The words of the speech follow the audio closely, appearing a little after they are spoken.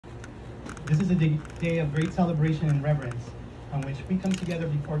This is a day of great celebration and reverence on which we come together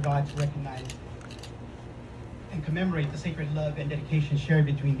before God to recognize and commemorate the sacred love and dedication shared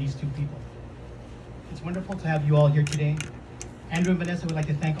between these two people. It's wonderful to have you all here today. Andrew and Vanessa would like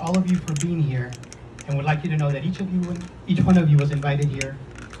to thank all of you for being here and would like you to know that each one of you was invited here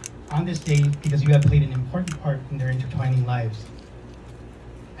on this day because you have played an important part in their intertwining lives.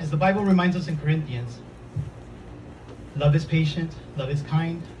 As the Bible reminds us in Corinthians, love is patient, love is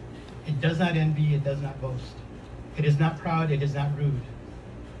kind, it does not envy, it does not boast. It is not proud, it is not rude.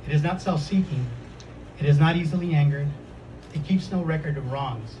 It is not self-seeking, it is not easily angered, it keeps no record of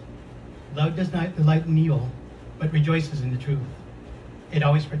wrongs. Love does not delight in evil, but rejoices in the truth. It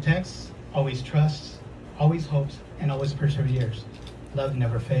always protects, always trusts, always hopes, and always perseveres. Love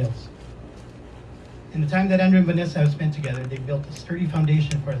never fails. In the time that Andrew and Vanessa have spent together, they've built a sturdy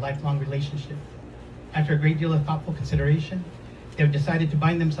foundation for a lifelong relationship. After a great deal of thoughtful consideration, they have decided to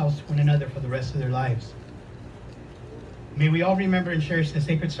bind themselves to one another for the rest of their lives. May we all remember and cherish the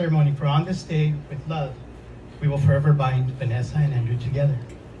sacred ceremony, for on this day, with love, we will forever bind Vanessa and Andrew together.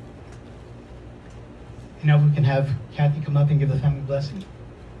 And now we can have Kathy come up and give the family blessing.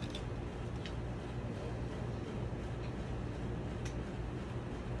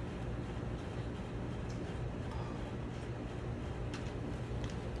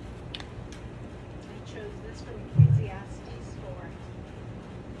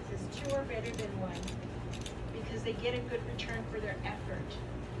 Better than one, because they get a good return for their effort.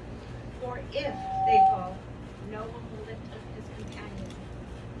 For if they fall, no one will lift up his companion.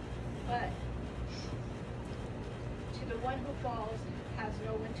 But to the one who falls has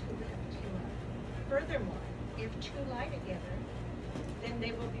no one to lift him up. Furthermore, if two lie together, then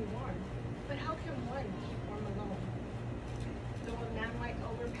they will be warm. But how can one keep warm alone? Though a man might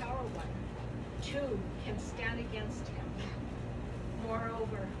overpower one, two can stand against him.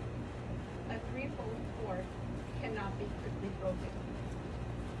 Moreover, a threefold cord cannot be quickly broken.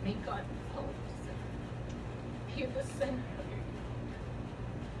 May God help us. Hear the sin.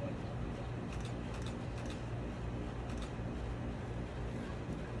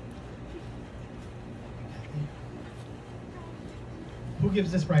 Who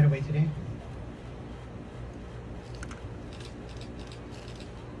gives this right away today?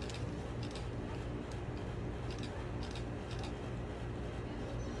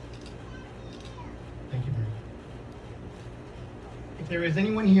 If there is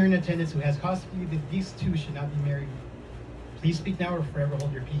anyone here in attendance who has cause to believe that these two should not be married, please speak now or forever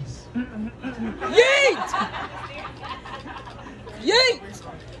hold your peace. Yeet! Yeet!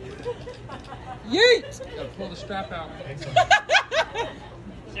 Yeet! Gotta pull the strap out. Excellent.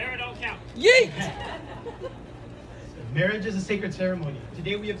 Sarah, don't count. Yeet! Marriage is a sacred ceremony.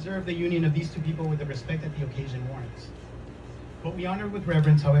 Today we observe the union of these two people with the respect that the occasion warrants. What we honor with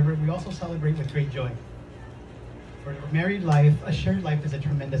reverence, however, we also celebrate with great joy. For a married life, a shared life is a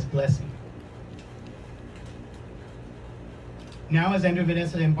tremendous blessing. Now, as Andrew and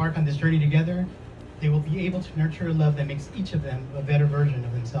Vanessa embark on this journey together, they will be able to nurture a love that makes each of them a better version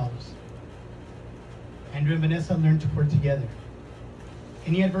of themselves. Andrew and Vanessa learn to work together.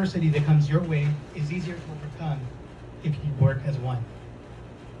 Any adversity that comes your way is easier to overcome if you work as one.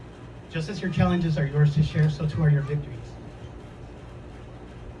 Just as your challenges are yours to share, so too are your victories.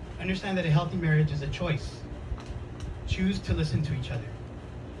 Understand that a healthy marriage is a choice. Choose to listen to each other.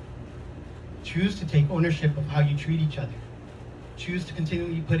 Choose to take ownership of how you treat each other. Choose to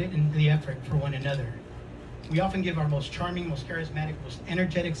continually put it in the effort for one another. We often give our most charming, most charismatic, most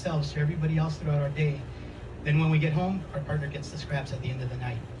energetic selves to everybody else throughout our day. Then when we get home, our partner gets the scraps at the end of the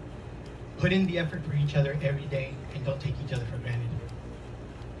night. Put in the effort for each other every day and don't take each other for granted.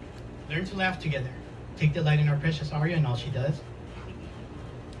 Learn to laugh together. Take delight in our precious Arya and all she does.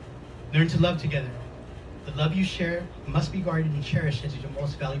 Learn to love together. The love you share must be guarded and cherished as your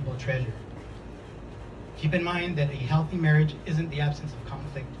most valuable treasure. Keep in mind that a healthy marriage isn't the absence of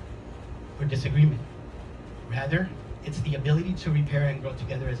conflict or disagreement. Rather, it's the ability to repair and grow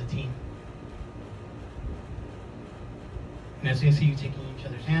together as a team. And as I see you taking each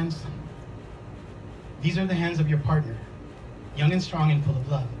other's hands, these are the hands of your partner, young and strong and full of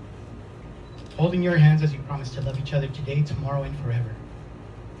love. Holding your hands as you promise to love each other today, tomorrow, and forever.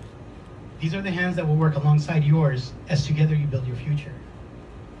 These are the hands that will work alongside yours as together you build your future.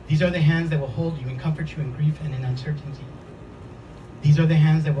 These are the hands that will hold you and comfort you in grief and in uncertainty. These are the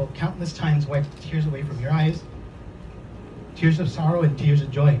hands that will countless times wipe the tears away from your eyes, tears of sorrow and tears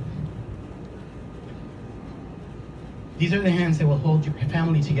of joy. These are the hands that will hold your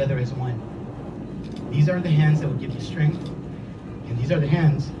family together as one. These are the hands that will give you strength, and these are the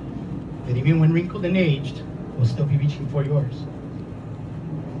hands that even when wrinkled and aged, will still be reaching for yours.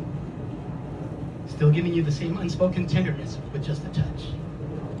 still giving you the same unspoken tenderness with just a touch.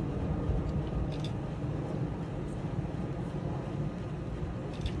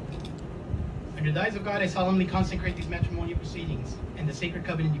 Under the eyes of God, I solemnly consecrate these matrimonial proceedings and the sacred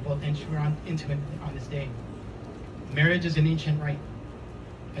covenant you both enter into on this day. Marriage is an ancient rite.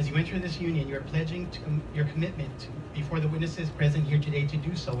 As you enter this union, you are pledging your commitment before the witnesses present here today to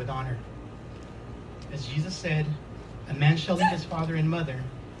do so with honor. As Jesus said, a man shall leave his father and mother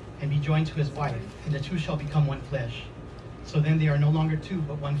and be joined to his wife, and the two shall become one flesh. So then they are no longer two,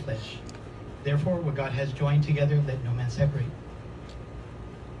 but one flesh. Therefore, what God has joined together, let no man separate.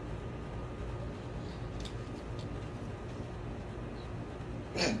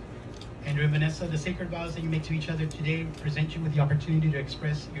 Andrew and Vanessa, the sacred vows that you make to each other today present you with the opportunity to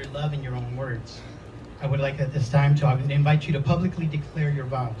express your love in your own words. I would like at this time to invite you to publicly declare your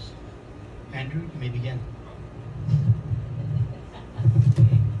vows. Andrew, you may begin.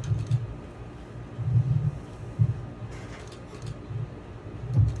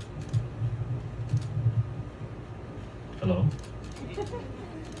 Hello. I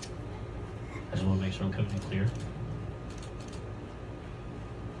just want to make sure I'm coming in clear.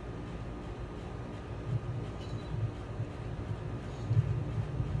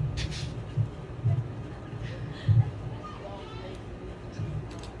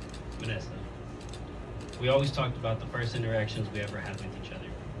 Vanessa, we always talked about the first interactions we ever had with each other.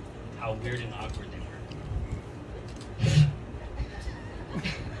 How weird and awkward they were.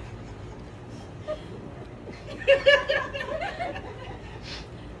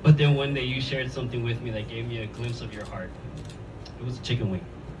 But then one day you shared something with me that gave me a glimpse of your heart. It was a chicken wing.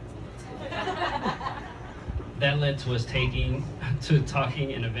 That led to us talking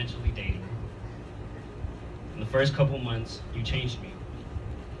and eventually dating. In the first couple months, you changed me.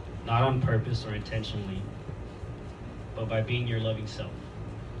 Not on purpose or intentionally, but by being your loving self.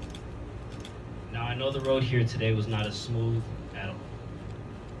 Now I know the road here today was not as smooth at all.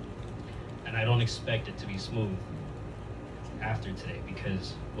 And I don't expect it to be smooth after today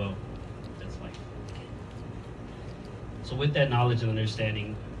because, well, that's life. So with that knowledge and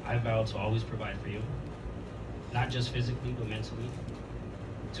understanding, I vow to always provide for you, not just physically, but mentally,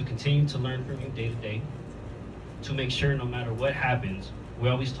 to continue to learn from you day to day, to make sure no matter what happens, we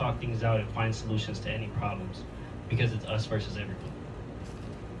always talk things out and find solutions to any problems because it's us versus everyone.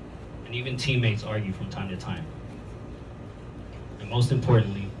 And even teammates argue from time to time. And most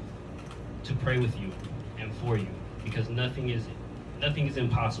importantly, to pray with you and for you because nothing is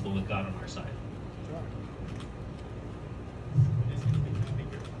impossible with God on our side.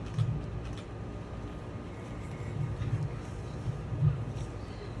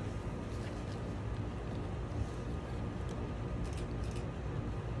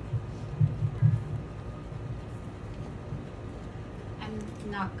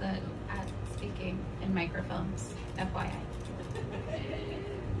 Not good at speaking in microphones, FYI.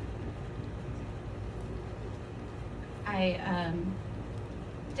 I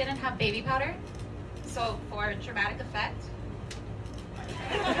didn't have baby powder, so for dramatic effect,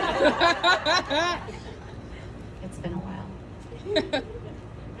 it's been a while.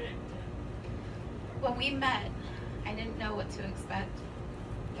 When we met, I didn't know what to expect.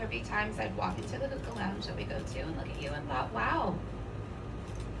 There'd be times I'd walk into the hookah lounge that we go to and look at you and thought, wow,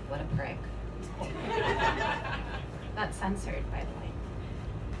 what a prick. That's censored, by the way.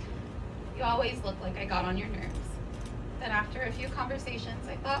 You always look like I got on your nerves. Then after a few conversations,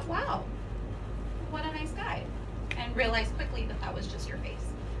 I thought, wow, what a nice guy. And realized quickly that that was just your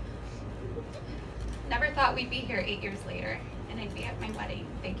face. Never thought we'd be here 8 years later, and I'd be at my wedding,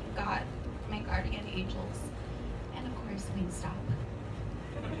 thanking God, my guardian angels, and of course, Wingstop.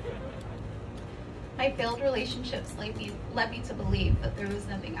 My failed relationships led me to believe that there was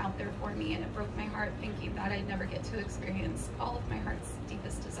nothing out there for me, and it broke my heart thinking that I'd never get to experience all of my heart's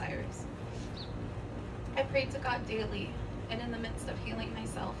deepest desires. I prayed to God daily, and in the midst of healing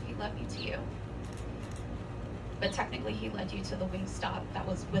myself, He led me to you. But technically, He led you to the Wingstop that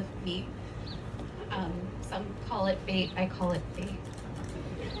was with me. Some call it bait, I call it bait.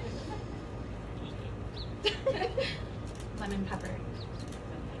 Lemon pepper.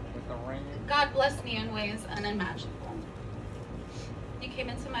 God blessed me in ways unimaginable. You came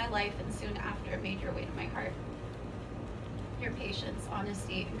into my life and soon after made your way to my heart. Your patience,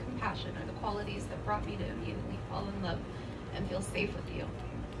 honesty, and compassion are the qualities that brought me to immediately fall in love and feel safe with you.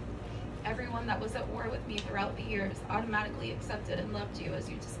 Everyone that was at war with me throughout the years automatically accepted and loved you as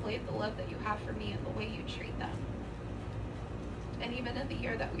you displayed the love that you have for me and the way you treat them. And even in the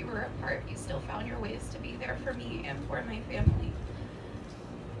year that we were apart, you still found your ways to be there for me and for my family.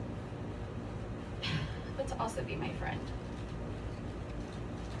 But to also be my friend.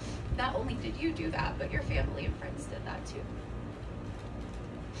 not only did you do that, but your family and friends did that too.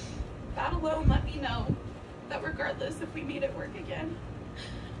 That alone let me know that regardless if we made it work again,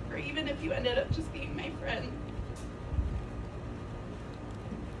 or even if you ended up just being my friend,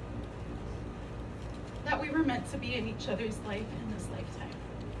 that we were meant to be in each other's life in this lifetime.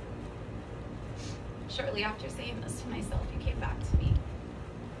 Shortly after saying this to myself, you came back to me.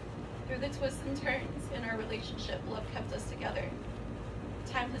 Through the twists and turns in our relationship, love kept us together.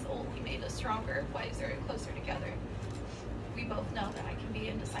 Time has only made us stronger, wiser, and closer together. We both know that I can be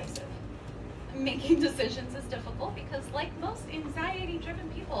indecisive. Making decisions is difficult because, like most anxiety-driven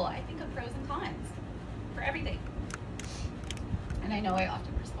people, I think of pros and cons for everything. And I know I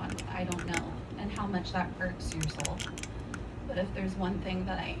often respond with I don't know, and how much that hurts your soul. But if there's one thing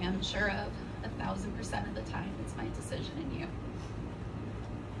that I am sure of 1,000% of the time, it's my decision in you.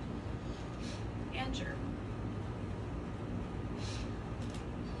 Andrew.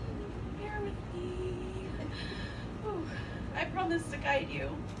 Bear with me. Ooh. I promise to guide you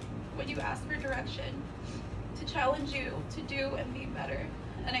when you ask for direction, to challenge you to do and be better,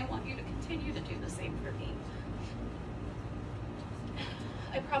 and I want you to continue to do the same for me.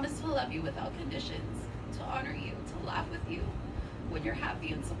 I promise to love you without conditions, to honor you, to laugh with you when you're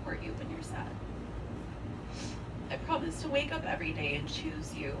happy and support you when you're sad. I promise to wake up every day and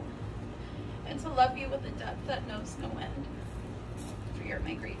choose you, and to love you with a depth that knows no end, for you're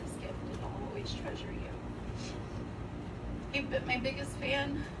my greatest gift and I'll always treasure you. You've been my biggest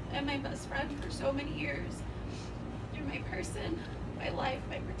fan and my best friend for so many years. You're my person, my life,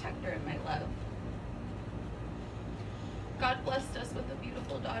 my protector, and my love. God blessed us with a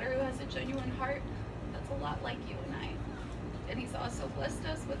beautiful daughter who has a genuine heart that's a lot like you and I. And he's also blessed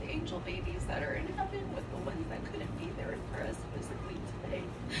us with angel babies that are in heaven with the ones that couldn't be there for us physically today.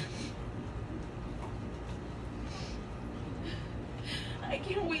 I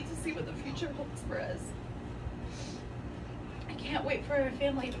can't wait to see what the future holds for us. I can't wait for our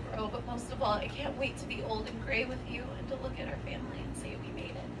family to grow, but most of all, I can't wait to be old and gray with you and to look at our family and say we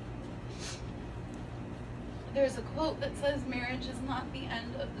made it. There's a quote that says marriage is not the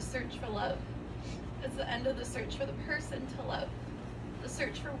end of the search for love. It's the end of the search for the person to love. The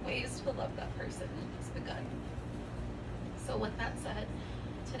search for ways to love that person has begun. So with that said,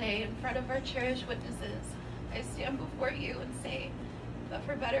 today in front of our cherished witnesses, I stand before you and say that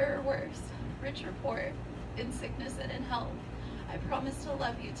for better or worse, rich or poor, in sickness and in health, I promise to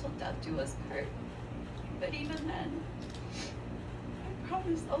love you till death do us part. But even then, I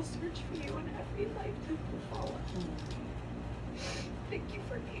promise I'll search for you in every lifetime to follow. Thank you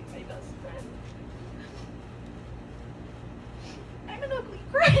for being my best friend. I'm an ugly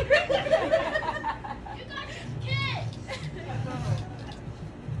crier. You got this kid.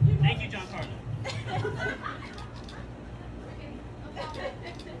 Thank you, John Carlo.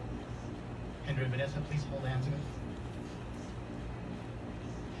 Andrew and Vanessa, please hold hands with me.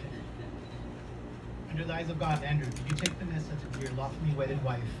 Under the eyes of God, Andrew, do you take Vanessa to be your lawfully wedded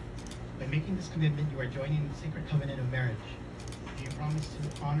wife? By making this commitment, you are joining the sacred covenant of marriage. Do you promise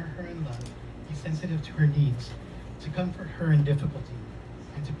to honor her in love, be sensitive to her needs, to comfort her in difficulty,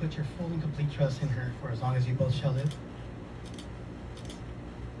 and to put your full and complete trust in her for as long as you both shall live?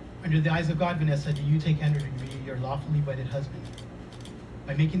 Under the eyes of God, Vanessa, do you take Andrew to be your lawfully wedded husband?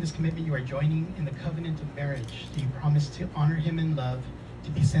 By making this commitment, you are joining in the covenant of marriage. Do you promise to honor him in love,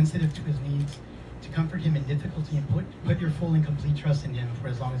 to be sensitive to his needs, to comfort him in difficulty, and put your full and complete trust in him for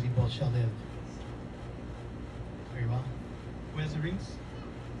as long as you both shall live? Very well. Who has the rings?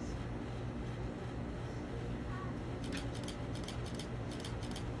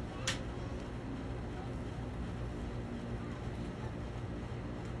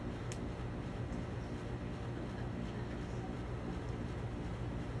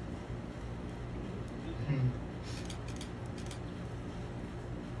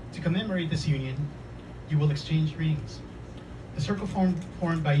 To commemorate this union, you will exchange rings. The circle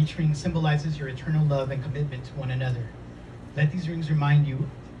formed by each ring symbolizes your eternal love and commitment to one another. Let these rings remind you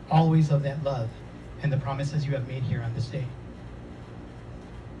always of that love and the promises you have made here on this day.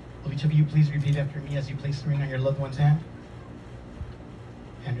 Will each of you please repeat after me as you place the ring on your loved one's hand?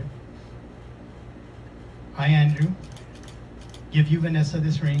 Andrew. I, Andrew, give you, Vanessa,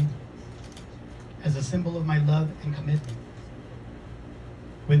 this ring as a symbol of my love and commitment.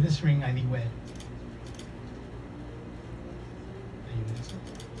 With this ring, I thee wed. Are you Vanessa?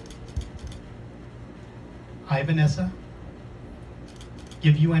 I, Vanessa,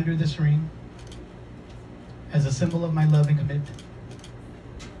 give you, Andrew, this ring as a symbol of my love and commitment.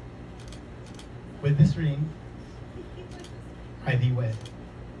 With this ring, I thee wed.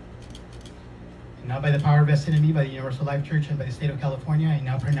 And Now by the power vested in me by the Universal Life Church and by the state of California, I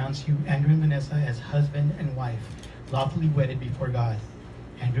now pronounce you, Andrew and Vanessa, as husband and wife, lawfully wedded before God.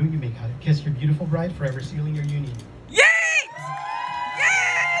 Andrew, you may kiss your beautiful bride, forever sealing your union. Yeet!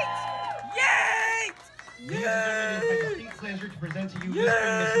 Yeet! Yeet! Ladies and gentlemen, it is my distinct pleasure to present to you Mr.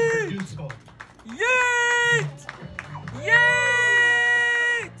 and Mrs. Verduzco. Yeet!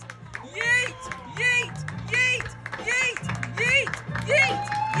 Yeet! Yeet! Yeet! Yeet! Yeet! Yeet!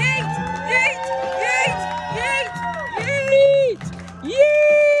 Yeet! Yeet! Yeet! Yeet! Yeet!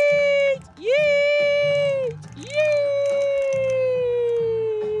 Yeet! Yeet! Yeet!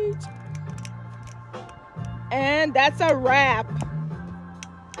 And that's a wrap.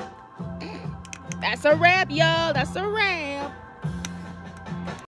 That's a wrap, y'all. That's a wrap.